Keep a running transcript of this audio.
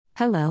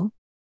Hello.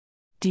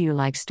 Do you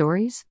like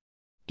stories?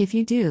 If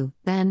you do,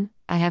 then,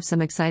 I have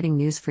some exciting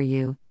news for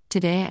you.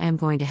 Today I am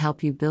going to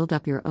help you build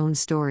up your own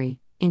story,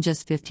 in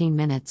just 15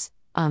 minutes.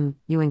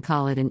 You can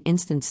call it an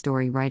instant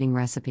story writing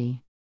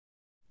recipe.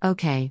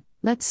 Okay,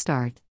 let's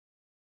start.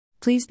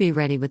 Please be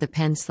ready with a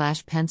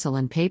pen/pencil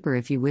and paper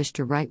if you wish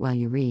to write while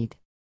you read.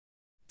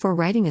 For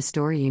writing a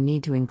story, you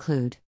need to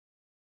include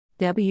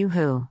W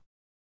who,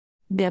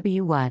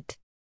 W what,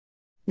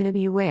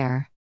 W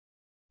where,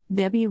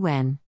 W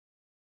when,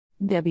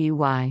 W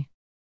why,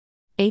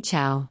 H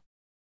how.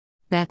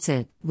 That's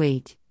it.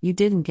 Wait, you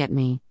didn't get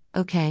me.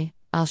 Okay,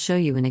 I'll show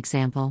you an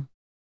example.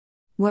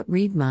 What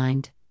read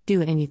mind,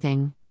 do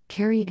anything,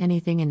 carry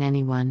anything and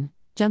anyone,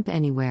 jump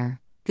anywhere,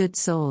 good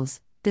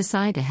souls,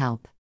 decide to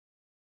help.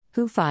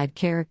 Who 5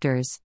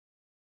 characters.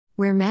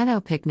 Where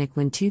Maddow picnic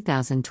when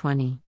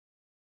 2020.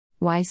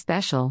 Why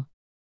special?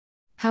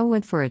 How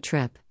went for a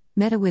trip,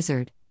 met a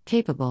wizard,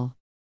 capable.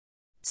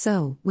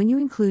 So, when you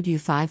include you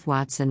 5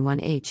 watts and 1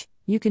 H,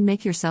 you can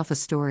make yourself a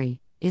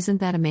story. Isn't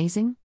that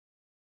amazing?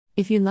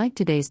 If you like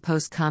today's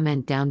post,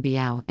 comment down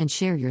below and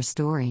share your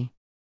story.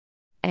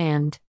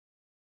 And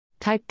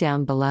type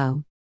down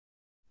below.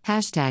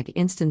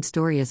 #instant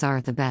stories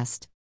are the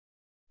best.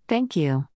 Thank you.